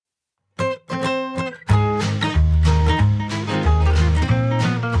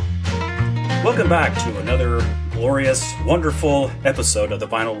Welcome back to another glorious, wonderful episode of the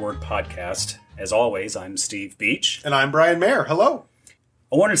Final Word Podcast. As always, I'm Steve Beach. And I'm Brian Mayer. Hello.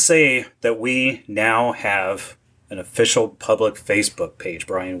 I want to say that we now have an official public Facebook page,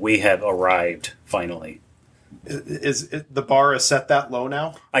 Brian. We have arrived, finally. Is the bar is set that low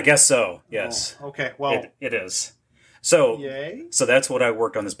now? I guess so, yes. Oh, okay, well. It is. So, yay. So that's what I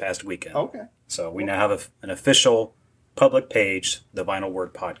worked on this past weekend. Okay. So we now have an official public page, the Vinyl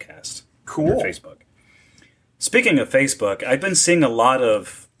Word Podcast. Cool. On Facebook. Speaking of Facebook, I've been seeing a lot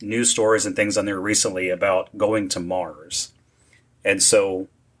of news stories and things on there recently about going to Mars. And so,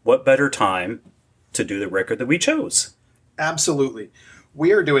 what better time to do the record that we chose? Absolutely.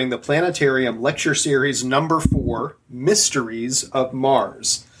 We are doing the Planetarium Lecture Series number 4, Mysteries of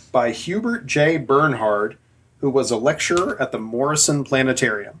Mars, by Hubert J. Bernhard, who was a lecturer at the Morrison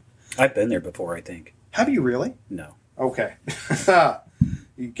Planetarium. I've been there before, I think. Have you really? No. Okay.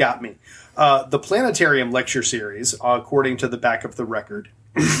 You got me. The Planetarium Lecture Series, according to the back of the record,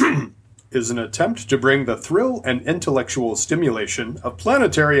 is an attempt to bring the thrill and intellectual stimulation of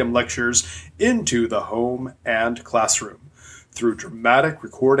planetarium lectures into the home and classroom through dramatic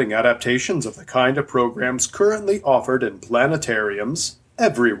recording adaptations of the kind of programs currently offered in planetariums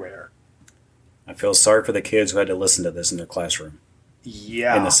everywhere. I feel sorry for the kids who had to listen to this in their classroom.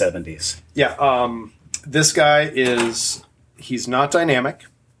 Yeah. In the 70s. Yeah. This guy he's not dynamic.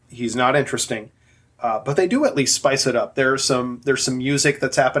 He's not interesting. But they do at least spice it up. There's some music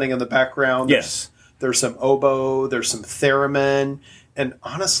that's happening in the background. Yes. There's some oboe. There's some theremin. And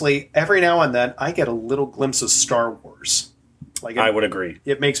honestly, every now and then, I get a little glimpse of Star Wars. I would agree.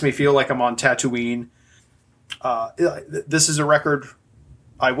 It makes me feel like I'm on Tatooine. This is a record.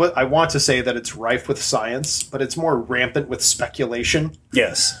 I want to say that it's rife with science, but it's more rampant with speculation.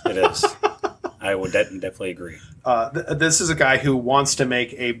 Yes, it is. I would definitely agree. This is a guy who wants to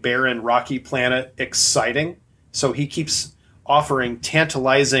make a barren, rocky planet exciting, so he keeps offering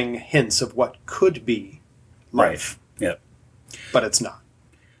tantalizing hints of what could be life. Right. Yep. But it's not.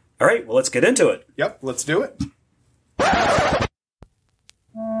 All right, well, let's get into it. Yep, let's do it.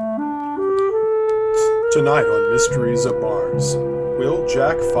 Tonight on Mysteries of Mars, will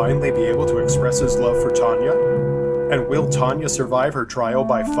Jack finally be able to express his love for Tanya? And will Tanya survive her trial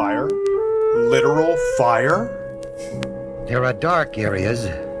by fire? Literal fire? There are dark areas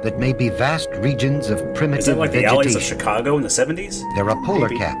that may be vast regions of primitive Is it like the vegetation. alleys of Chicago in the 70s? There are polar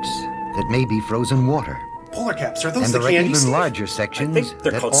Maybe. caps that may be frozen water. Polar caps, are those And the there are candy even Steve? larger sections I think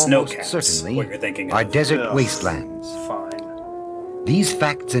they're that called snow almost caps, certainly what you're thinking are of. desert Ugh. wastelands. Fine. These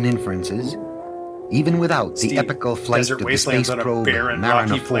facts and inferences, even without Steve, the epical flight desert of the wastelands space on a probe barren,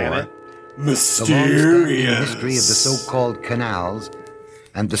 Mariner rocky 4, planet. the long-standing Mysterious. history of the so-called canals,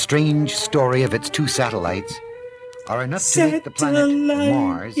 and the strange story of its 2 satellites are enough to make the planet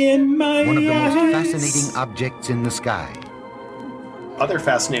Mars one of the most fascinating objects in the sky. Other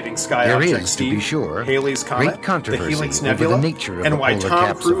fascinating sky There objects, is, to Steve. be sure, Haley's great Comet, the controversy Helix over Nebula, the nature of and the why polar Tom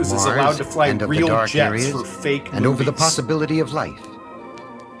caps of Cruise is Mars allowed to fly and of the real dark jets areas, for fake and over the movies. possibility of life.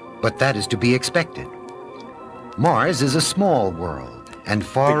 But that is to be expected. Mars is a small world and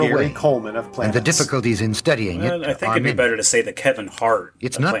far The Gary away, Coleman of and planets. the difficulties in studying it I think are it'd be many. better to say the Kevin Hart.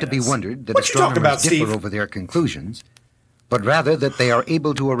 It's of not to be planets. wondered that What you talking about, astronomers differ Steve? over their conclusions, but rather that they are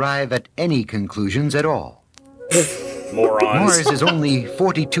able to arrive at any conclusions at all. Morons. Mars is only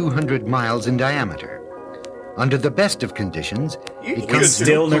 4,200 miles in diameter. Under the best of conditions, it comes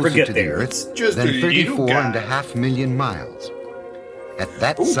still no never closer get to the there. It's Earth just a than little 34.5 million miles. At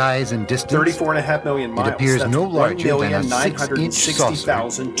that size and distance, 34.5 million miles. it appears That's no larger than a 6-inch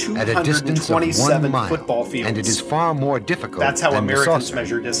saucer at a distance of 1 1,960,227 mile, football fields. and it is far more difficult That's how than the Americans saucer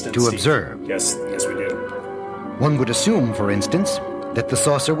measure distance, to Steve. observe. Yes, we do. One would assume, for instance, that the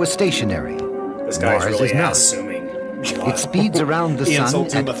saucer was stationary. This guy's Mars really is not. assuming. It speeds around the He sun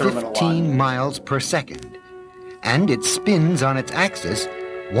insults at Uma Thurman a lot. 15 miles per second, and it spins on its axis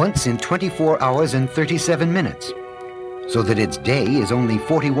once in 24 hours and 37 minutes, so that its day is only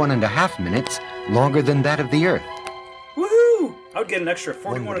 41.5 minutes longer than that of the Earth. Woohoo! I would get an extra One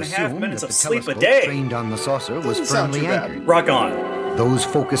 41 would and a half assume minutes that of the sleep a telescope day. trained on the saucer was Doesn't sound firmly too bad. anchored. Rock on. Those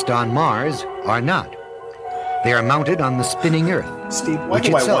focused on Mars are not. They are mounted on the spinning Earth, Steve, why which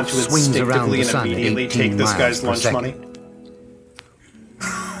do I itself want to swings around instinctively the and sun at immediately 18 take this miles guy's per lunch second. money?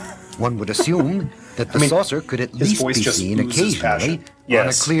 One would assume that the I mean, saucer could at his least voice be just seen oozes occasionally passion. on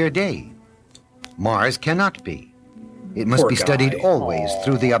Yes. a clear day. Mars cannot be. It must Poor be studied guy. always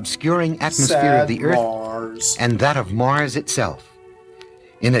through the obscuring atmosphere Sad of the Earth Mars. and that of Mars itself.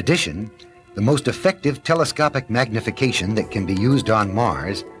 In addition, the most effective telescopic magnification that can be used on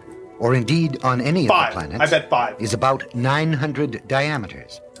Mars or indeed on any of the 5. planets, I bet 5. is about 900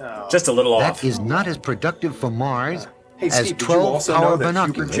 diameters. Just a little That off. is not as productive for Mars Hey, as Steve, did you also know 12-power that Hubert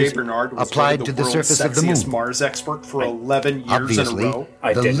binoculars J. Bernard was applied voted to the the world's surface of the sexiest moon. Mars expert for 11 years Obviously, in a row?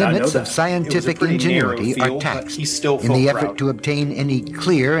 I the did not know limits that. of scientific pretty narrow ingenuity field, are but taxed he still in the felt effort proud. to obtain any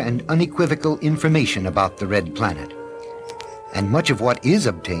clear and unequivocal information about the red planet. And much of what is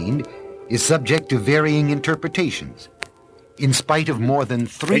obtained is subject to varying interpretations, in spite of more than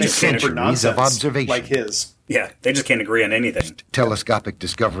 3 just can't For centuries nonsense of observation. like his. Yeah, they just can't agree on anything. Telescopic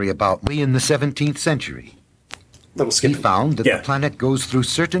discovery about me in the 17th century. Little He Skippy. found that Yeah. the planet goes through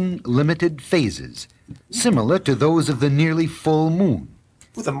certain limited phases, similar to those of the nearly full moon.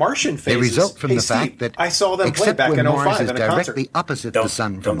 With the Martian phases. They result from Hey, the Steve, fact that, I saw them play except back when in Mars 05 is at a concert. directly opposite the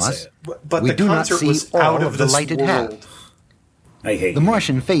sun from don't say us, it. But we the do not concert see was all out of of the this lighted world. half. I hate The you.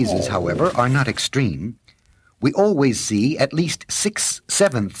 Martian phases, however, are not extreme. We always see at least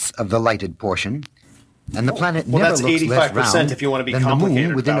 6/7 of the lighted portion, and the planet Well, never that's looks less 85% round if you want to be than the moon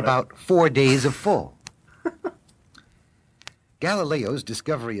complicated within about about 4 days of full. Galileo's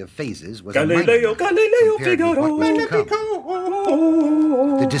discovery of phases was Galileo, a minor Galileo compared with what was to Figaro.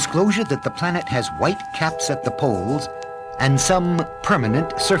 come. The disclosure that the planet has white caps at the poles and some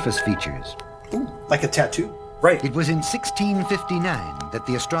permanent surface features. Ooh, like a tattoo. Right. It was in 1659 that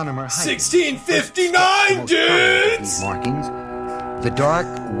the astronomer Huygens 1659, the most prominent of dudes! these markings, the dark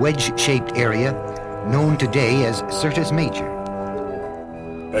wedge-shaped area known today as Syrtis Major.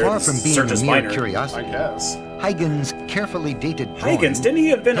 Better Far than from being Syrtis a mere Minor. I curiosity, guess. Huygens' carefully dated drawing Huygens, didn't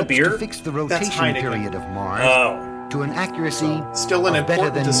he invent a helps beer? to fix the That's rotation Heineken. period of Mars Oh. to an accuracy Still an of better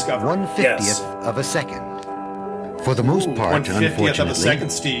important than discovery. 1/50th Yes. of a second. For the most part, 1/50th of a unfortunately,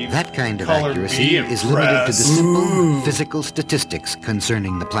 second, Steve. that kind of Color accuracy B is limited to the impressed. simple physical statistics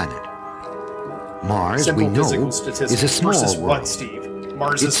concerning the planet. Mars, Simple we know, physical statistics is a small versus world. what, Steve?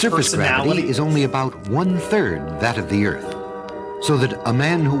 Mars's Its surface personality? gravity is only about 1/3 that of the Earth, so that a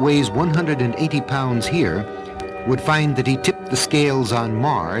man who weighs 180 pounds here would find that he tipped the scales on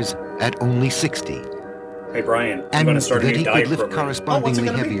Mars at only 60, Hey, Brian, I'm and going to start a that new he diet could lift program. correspondingly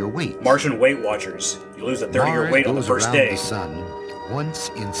gonna be? heavier weights. Martian Weight Watchers. You lose a third of your Mars weight on the goes first around day. the sun once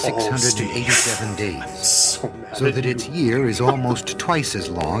in 687 days, So mad so at that you. its year is almost twice as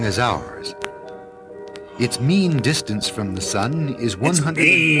long as ours. Its mean distance from the sun is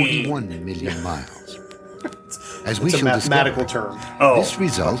 141 million miles. As we It's a shall mathematical discover, term. Oh, this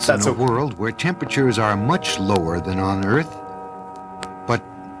results That's in a okay. world where temperatures are much lower than on Earth, but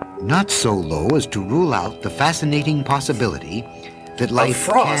not so low as to rule out the fascinating possibility that life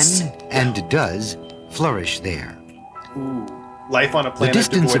frost. can and does flourish there. Life on a The planet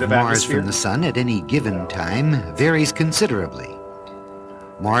distance devoid of of Mars atmosphere. from the Sun at any given time varies considerably.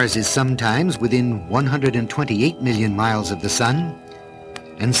 Mars is sometimes within 128 million miles of the Sun,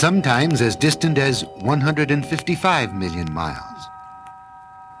 and sometimes as distant as 155 million miles.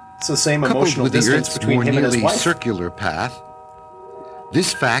 It's the same Coupled emotional with the distance Earth's between more him and his nearly wife. circular path,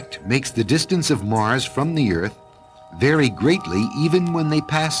 this fact makes the distance of Mars from the Earth vary greatly even when they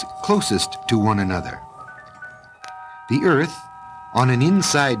pass closest to one another. The Earth, on an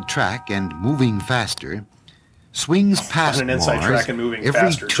inside track and moving faster, swings past an inside Mars track and moving every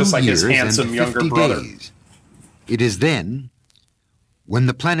faster, 2 just like his years handsome and younger 50 brother. days. It is then, when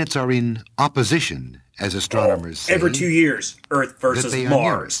the planets are in opposition, as astronomers say, every 2 years, Earth versus they are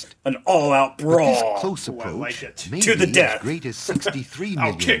Mars. An all-out but brawl. this close Oh, I approach like it. may To the be death. as great as 63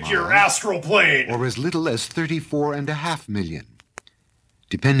 million I'll kick your miles, astral plane. or as little as 34.5 million,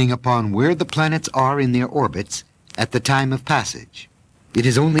 depending upon where the planets are in their orbits at the time of passage. It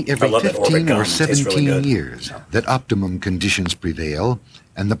is only every love that orbit 15 gum. or It tastes really 17 good. years that optimum conditions prevail,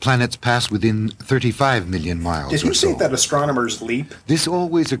 and the planets pass within 35 million miles Did or you so. think that astronomers leap? This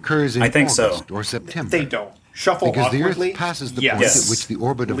always occurs in I think so. August or September. They don't. Shuffle Because the awkwardly? Earth passes the yes. point at which the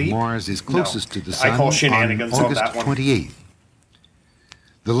orbit of Leap? Mars is closest No. to the I Sun call shenanigans on August that one. 28th.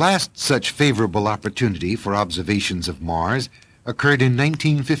 The last such favorable opportunity for observations of Mars occurred in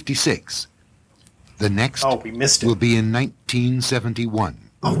 1956. The next Oh, we missed it. will be in 1971.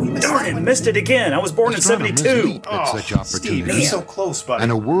 Oh, we missed Darn that it, one. missed it again. I was born in Astronomers 72. leap at such Steve, opportunities, you're so close, buddy.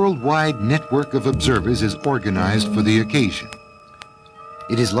 and a worldwide network of observers is organized for the occasion.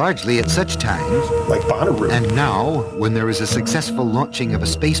 It is largely at such times, like Bonnaroo. and now, when there is a successful launching of a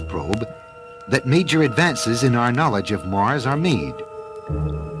space probe, that major advances in our knowledge of Mars are made.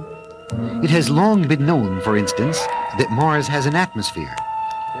 It has long been known, for instance, that Mars has an atmosphere.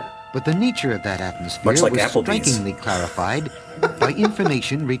 But the nature of that atmosphere Much like was Applebee's. strikingly clarified by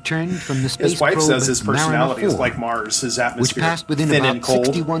information returned from the space His wife probe says his personality Mariner is 4, like Mars, his which atmosphere. passed within thin about and cold.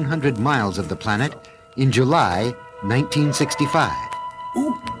 6,100 miles of the planet in July 1965.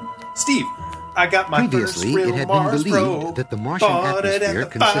 Steve, I got my Previously, first real it had been Mars believed probe. that the Martian Bought it at atmosphere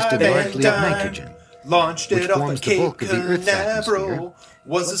the consisted 5 and largely of dime. nitrogen, Launched which it off forms at the Cape bulk of the Earth's atmosphere. Canaveral.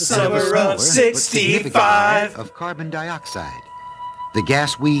 Was the and summer slower, of but significantly 65. of carbon dioxide, the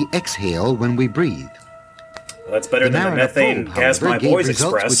gas we exhale when we breathe. That's better than the Mariner methane probe, gas however, my gave boys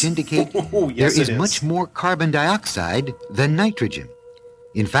results express. which indicate Oh, yes, there it is much more carbon dioxide than nitrogen.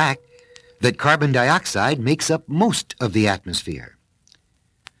 In fact, that carbon dioxide makes up most of the atmosphere.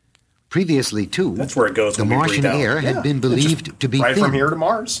 Previously, too, That's where it goes the when we Martian breathe out. air had been believed to be Right thin, from here to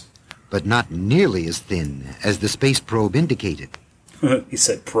Mars. but not nearly as thin as the space probe indicated. He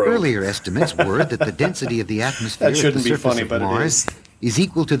said probe. Earlier estimates were that the density of the atmosphere That at the shouldn't be surface funny, of but it Mars is.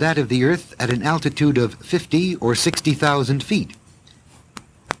 equal to that of the Earth at an altitude of 50 or 60,000 feet.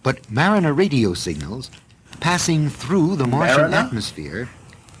 But Mariner radio signals passing through the Martian Mariner? atmosphere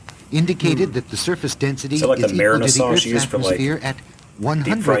indicated that the surface density Is that like is the equal Mariner to the sauce Earth's used for, like, atmosphere at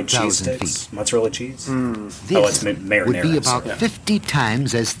Deep fried cheese 100,000 feet. sticks, mozzarella cheese. This Oh, it's marinara. would be about Yeah. 50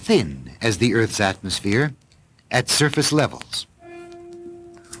 times as thin as the Earth's atmosphere at surface levels.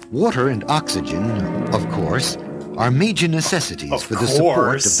 Water and oxygen, of course, are major necessities Of for the support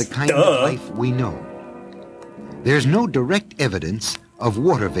course. of the kind Duh. of life we know. There's no direct evidence of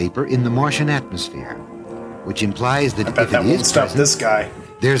water vapor in the Martian atmosphere, which implies that I bet if that it won't is stop present, this guy.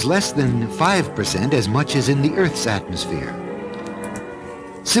 there's less than 5% as much as in the Earth's atmosphere.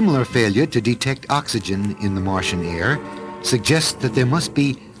 Similar failure to detect oxygen in the Martian air suggests that there must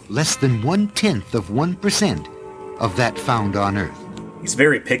be less than 1/10% of that found on Earth. He's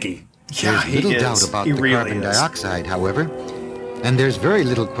very picky. Yeah, There's he little is. doubt about He the really carbon is. dioxide, however, and there's very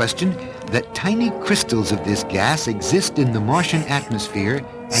little question that tiny crystals of this gas exist in the Martian atmosphere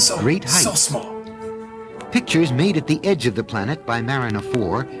at great heights. So small. Pictures made at the edge of the planet by Mariner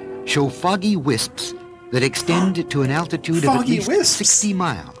 4 show foggy wisps that extend to an altitude of at Foggy least wisps? 60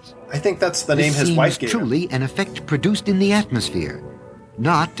 miles. I think that's the name This his wife seems gave him. truly an effect produced in the atmosphere,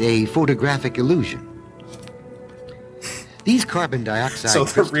 not a photographic illusion. These carbon dioxide So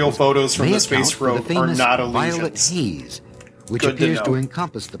the real crystals photos from may the account space for probe the are famous not violet illusions. haze, which Good to appears to know.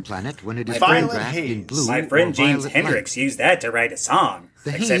 encompass the planet when it is Violet photographed in haze. blue My friend or James violet Hendricks light. used that to write a song.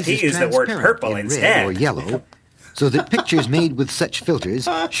 The Except haze he is used the word transparent purple in instead. red or yellow, so that pictures made with such filters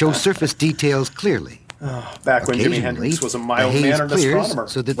show surface details clearly. Back when Jimi Occasionally, Hendrix was a the haze mild-mannered clears astronomer.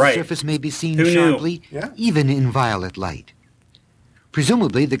 so that Right. the surface may be seen Who knew? sharply, Yeah. even in violet light.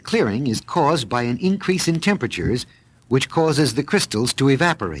 Presumably, the clearing is caused by an increase in temperatures, which causes the crystals to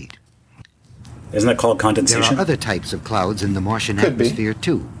evaporate. Isn't that called There condensation? are other types of clouds in the Martian Could be. atmosphere,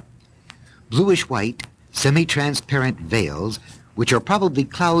 too. Bluish-white, semi-transparent veils, which are probably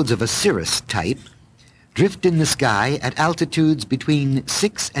clouds of a cirrus type, drift in the sky at altitudes between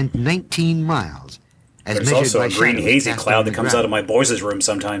 6 and 19 miles, as There's measured also by a green shadows hazy cast cloud on that the comes ground. out of my boys' room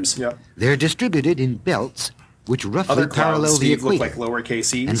sometimes. Yep. They're distributed in belts which roughly Other parallel clouds, the Steve, look equator. like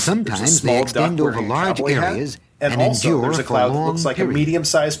lowercase e's. And sometimes There's a they small extend duck over wearing a large cowboy hat. areas And and also, endure there's a for cloud that long looks like periods. a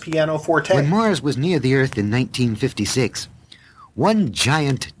medium-sized piano forte. When Mars was near the Earth in 1956, one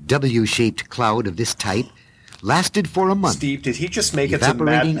giant W-shaped cloud of this type lasted for a month, Steve, did he just make it to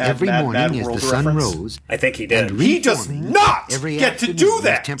evaporating Mad, every Mad, morning Mad as World the sun reference? rose, I think he and did. He does reforming not every get to afternoon do as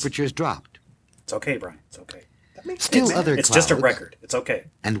that. temperatures dropped. It's okay, Brian. It's okay. That makes Still sense. other It's clouds, just a record. It's okay.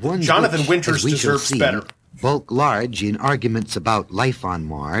 and ones Jonathan which, Winters as we shall deserves see, better. bulk large in arguments about life on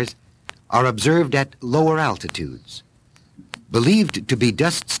Mars, are observed at lower altitudes. Believed to be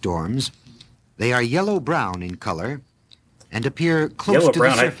dust storms, they are yellow-brown in color and appear close Yellow to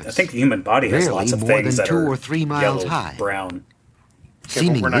brown. the I surface. think the human body has Rarely lots of more things than that 2 are or 3 miles yellow, high. brown. Okay, but we're not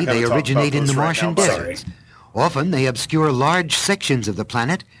Seemingly, gonna they talk originate about in the those right Martian now, but- deserts. Often, they obscure large sections of the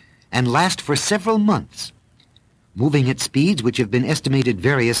planet and last for several months, moving at speeds which have been estimated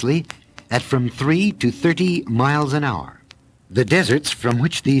variously at from 3 to 30 miles an hour. The deserts from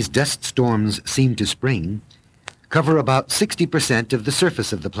which these dust storms seem to spring cover about 60% of the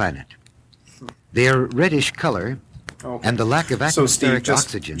surface of the planet. Their reddish color Okay. and the lack of So, atmospheric Steve,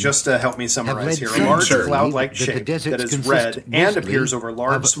 oxygen just to help me have summarize led here, a some large to believe cloud-like that the shape deserts that is consist red and mostly appears over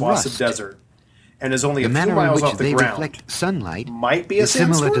large of swaths of rust. desert and is only the a few manner in miles which off the they ground. reflect sunlight Might be a is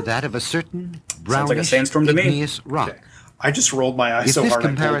similar to sandstorm? that of a certain like a brownish, sandstorm to me. igneous rock. Okay. I just rolled my eyes If so this hard I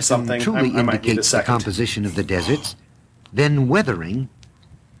pulled comparison something. truly I might need a indicates the second. composition of the deserts, then weathering,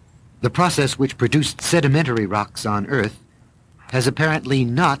 the process which produced sedimentary rocks on Earth, has apparently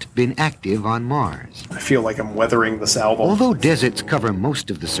not been active on Mars. I feel like I'm weathering this album. Although deserts cover most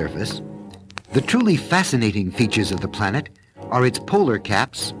of the surface, the truly fascinating features of the planet are its polar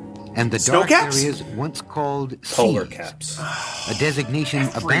caps and the Snow dark caps? areas once called Polar seas, caps. a designation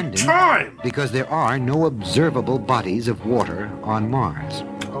Every abandoned time! because there are no observable bodies of water on Mars.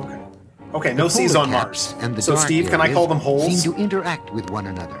 Okay. Okay, no The seas polar on caps Mars. and the So, dark Steve, can I areas call them holes? seem to interact with one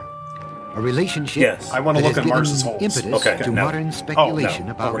another. A relationship Yes. I want to that look has at Mars's given holes. impetus Okay, to no. modern speculation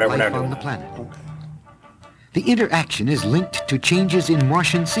no. about We're not life doing on the that. planet. The interaction is linked to changes in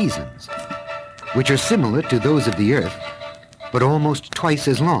Martian seasons, which are similar to those of the Earth, but almost twice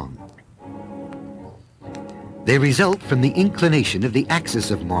as long. They result from the inclination of the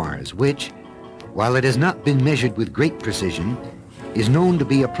axis of Mars, which, while it has not been measured with great precision, is known to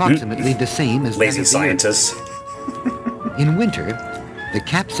be approximately the same as Lazy that of the Earth. scientists. In winter, the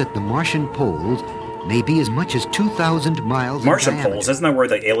caps at the Martian poles may be as much as 2,000 miles Martian in diameter. poles, isn't that where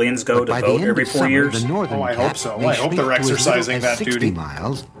the aliens go But to by the vote end every of 4 summer, years? the northern Oh, I cap hope so. may I hope shrink they're to as little exercising as that 60 duty.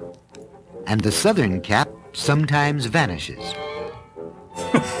 miles, and the southern cap sometimes vanishes.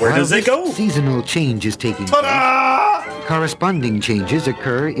 Where While does it this go? seasonal change is taking place, Ta-da! corresponding changes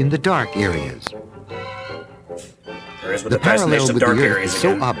occur in the dark areas. There is with The the fascination parallel of with dark the Earth areas is so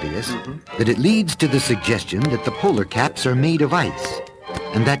again. obvious that it leads to the suggestion that the polar caps are made of ice,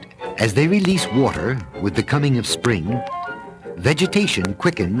 and that as they release water with the coming of spring, vegetation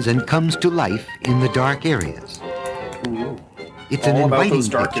quickens and comes to life in the dark areas. It's an All about inviting those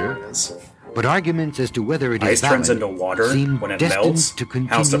dark picture, areas. but arguments as to whether it is Ice turns valid into water seem when it destined melts? to How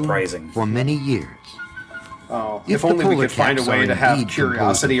continue surprising. for many years. Oh, If if the only we polar could find a caps way are to have indeed composed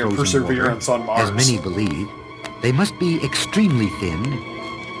curiosity of or frozen perseverance water, on Mars. as many believe, they must be extremely thin,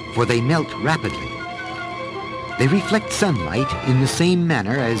 for they melt rapidly. They reflect sunlight in the same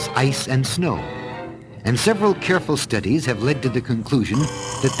manner as ice and snow, and several careful studies have led to the conclusion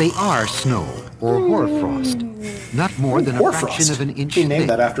that they are snow or hoarfrost, not more than a Hoarfrost. fraction of an inch He named thick.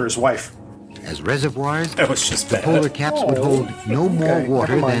 that after his wife. As reservoirs, That was just the bad. polar caps would Oh, hold no more okay,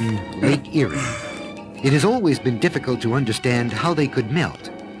 water never than mind. Lake Erie. It has always been difficult to understand how they could melt,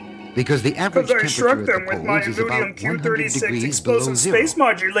 because the average Because I temperature struck at them the with my poles is about Illudium 100 Q36 degrees below explosive zero. space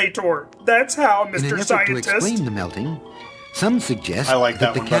modulator. That's how, In an Mr. effort to Scientist. explain the melting, some suggest I like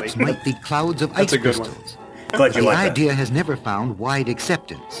that the one, caps buddy. might be clouds of That's ice a good one. crystals. Glad you The like that. idea has never found wide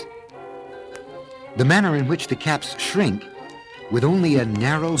acceptance. The manner in which the caps shrink, with only a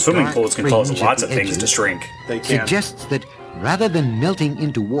narrow Swimming dark pools can cause fringe at lots the of things to edges, shrink. They can. suggests that rather than melting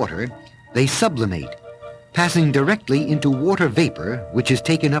into water, they sublimate, passing directly into water vapor, which is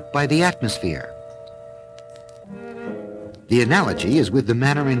taken up by the atmosphere. The analogy is with the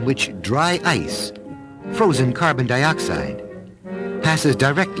manner in which dry ice, frozen carbon dioxide, passes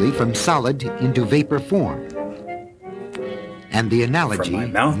directly from solid into vapor form. And the analogy my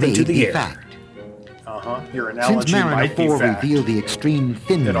mouth may into the be air. fact. Your Since analogy Mariner might be 4 fact. revealed the extreme It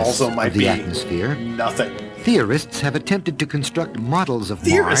thinness also of might the be atmosphere, nothing. theorists have attempted to construct models of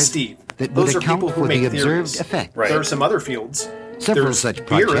Theorists, Mars Steve. that Those would are account people who for the make observed theories. effect. Right. There are some other fields. Several There's such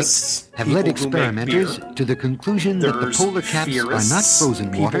projects theorists, have led people who make experimenters beer. to the conclusion that the There's polar caps are not theorists, frozen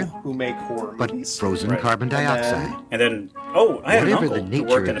people water, who make horror but movies. frozen Right. carbon And then- dioxide. And then, oh, I had an Whatever uncle the who nature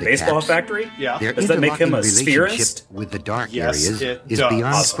worked in of a the baseball caps, factory. Yeah. Their Does that make him a interlocking relationship spherist? with the dark Yes, areas it is does.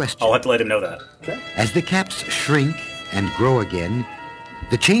 beyond Awesome. question. I'll have to let him know that. Okay. As the caps shrink and grow again,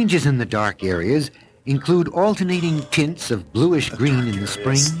 the changes in the dark areas include alternating tints of bluish-green in the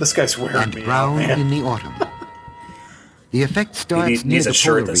spring This guy's wearing and me out, brown man. in the autumn. The effect starts needs near a the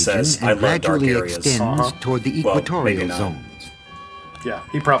shirt polar that region says, and "I love dark gradually areas." extends toward the Well, equatorial maybe not. zones. Yeah,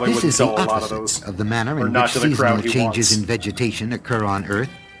 he probably This wouldn't is the sell a lot of opposite those. of the manner Or in not which to the crowd seasonal he changes wants. in vegetation occur on Earth.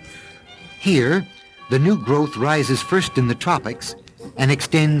 Here, the new growth rises first in the tropics and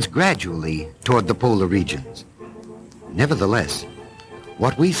extends gradually toward the polar regions. Nevertheless,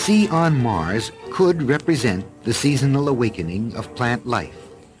 what we see on Mars could represent the seasonal awakening of plant life.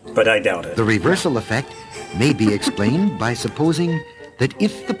 But I doubt it. The reversal effect may be explained by supposing that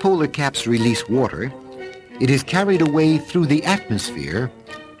if the polar caps release water, it is carried away through the atmosphere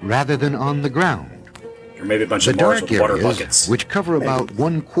rather than on the ground. Or maybe a bunch The of Mars dark with water areas, buckets. which cover about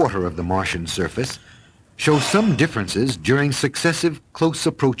 1/4 of the Martian surface, show some differences during successive close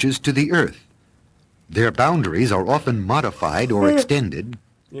approaches to the Earth. Their boundaries are often modified or extended,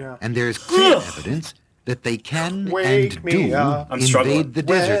 Yeah. and there is clear evidence that they can Wake and me do up I'm struggling. invade the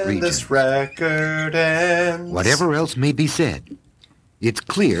desert When region. this record ends. Whatever else may be said, it's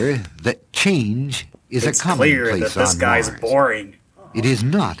clear that change is It's a clear commonplace that this on guy's Mars. boring. It is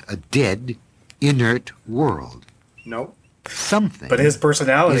not a dead, inert world. Nope. Something But his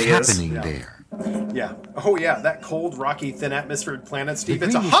personality is is. happening Yeah. there. Yeah. Oh, yeah. That cold, rocky, thin atmosphered planet, Steve. The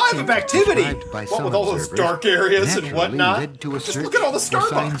It's a greenish hive tint of activity. described by What some with all those observers dark areas and naturally whatnot. led to a Just search look at all the for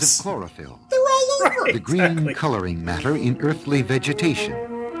signs of Starbucks. chlorophyll, They're all over. Right. the green Exactly. coloring matter in earthly vegetation.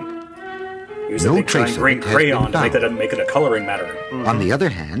 Use No a big trace giant of green it has crayon been to make found. it a coloring matter. On the other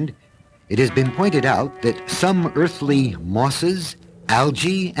hand, it has been pointed out that some earthly mosses,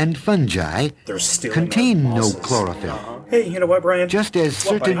 algae and fungi They're stealing contain our no bosses. chlorophyll, Hey, you know what, Brian? just as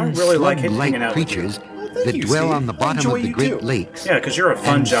Well, buddy, certain I really like hanging slug-like out with you. creatures thank that you, dwell Steve. on the I bottom enjoy of the you Great too. Lakes Yeah, because you're a and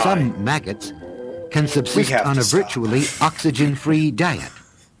fungi. some maggots can subsist have on to a stop. virtually oxygen-free diet.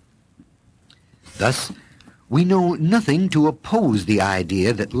 Thus, we know nothing to oppose the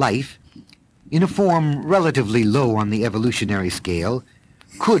idea that life, in a form relatively low on the evolutionary scale,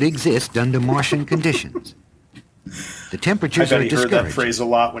 could exist under Martian conditions. The I temperatures bet are he heard that discouraged, phrase a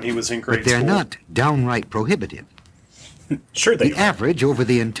lot when he was in grade but they're school. not downright prohibitive. Sure they The are. average over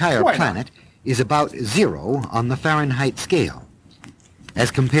the entire Why not? planet is about 0 on the Fahrenheit scale, as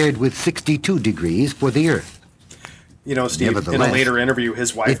compared with 62 degrees for the Earth. You know, Steve, in a Nevertheless, later interview,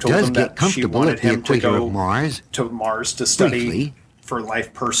 his wife It told does him get that she comfortable wanted at the him to equator go of Mars. to Mars to study Briefly. for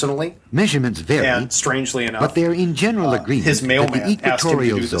life personally. Measurements vary, And strangely enough, but they're in general agreement his that mailman the asked him to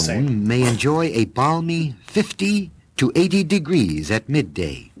equatorial do the zone same. may enjoy a balmy 50 to 80 degrees at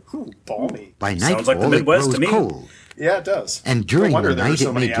midday. Ooh, balmy. By Sounds like the nightfall, it Midwest grows to me. cold, Yeah, it does. and No during wonder the there were night so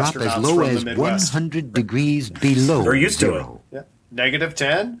it may many drop as astronauts low from as the Midwest. 100 degrees below They're used to zero. Yeah.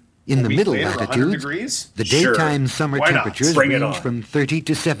 -10? In A the week middle later, 100 latitudes, degrees? the Sure. daytime summer Why not? temperatures Bring it range on. from 30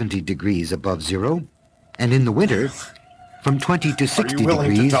 to 70 degrees above zero, and in the winter, from 20 to Are 60 you willing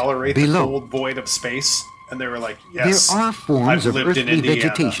to degrees tolerate the below. cold void of space? And they were like, yes. There are forms I've of lived in earthly Indiana.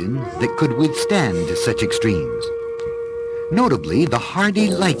 vegetation that could withstand such extremes. Notably, the hardy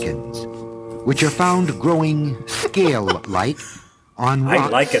lichens, which are found growing scale-like on I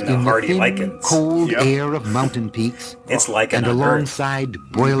rocks liken the in hardy the thin, lichens. cold Yep. air of mountain peaks It's like and an Earth. alongside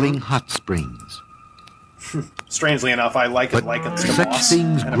boiling hot springs. Strangely enough, I like But lichens to such moss,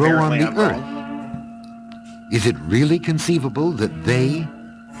 things and grow on apparently the I'm earth. wrong. Is it really conceivable that they,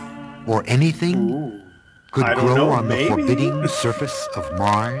 or anything, Ooh. could I don't grow know, on maybe. the forbidding surface of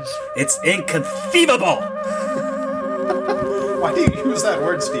Mars? It's inconceivable. Why do you use that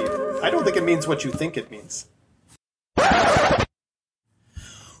word, Steve? I don't think it means what you think it means.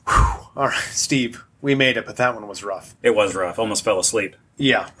 All right, Steve, we made it, but that one was rough. It was rough. Almost fell asleep.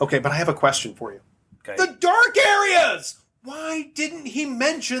 Yeah, okay, but I have a question for you. Okay. The dark areas! Why didn't he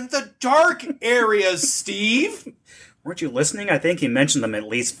mention the dark areas, Steve? Weren't you listening? I think he mentioned them at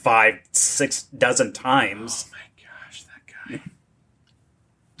least 5, 6 dozen times. Oh my gosh, that guy.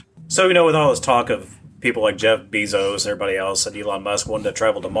 So, with all this talk of people like Jeff Bezos, everybody else, and Elon Musk wanting to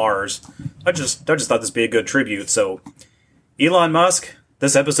travel to Mars, I just thought this would be a good tribute. So, Elon Musk,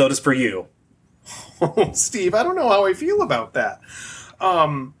 this episode is for you. Oh, Steve, I don't know how I feel about that.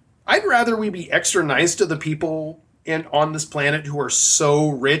 I'd rather we be extra nice to the people on this planet who are so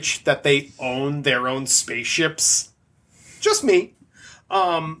rich that they own their own spaceships. Just me.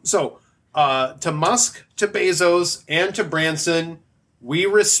 To Musk, to Bezos, and to Branson, we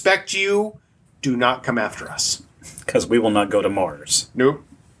respect you. Do not come after us. Because we will not go to Mars. Nope.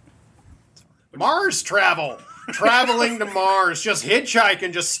 Mars travel. Traveling to Mars. Just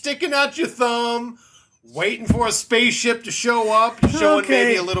hitchhiking. Just sticking out your thumb. Waiting for a spaceship to show up. Showing Okay.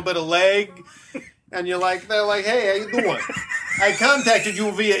 maybe a little bit of leg. And they're like, hey, how you doing? I contacted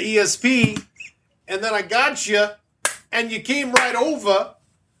you via ESP. And then I got you. And you came right over.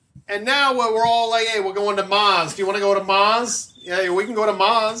 And now we're all like, hey, we're going to Mars. Do you want to go to Mars? Yeah, we can go to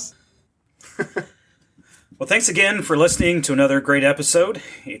Mars. Well, thanks again for listening to another great episode.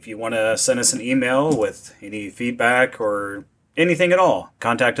 If you want to send us an email with any feedback or anything at all,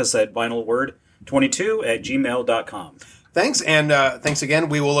 contact us at vinylword22@gmail.com. Thanks, and thanks again.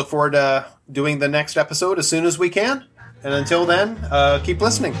 We will look forward to doing the next episode as soon as we can. And until then, keep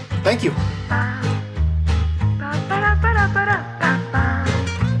listening. Thank you.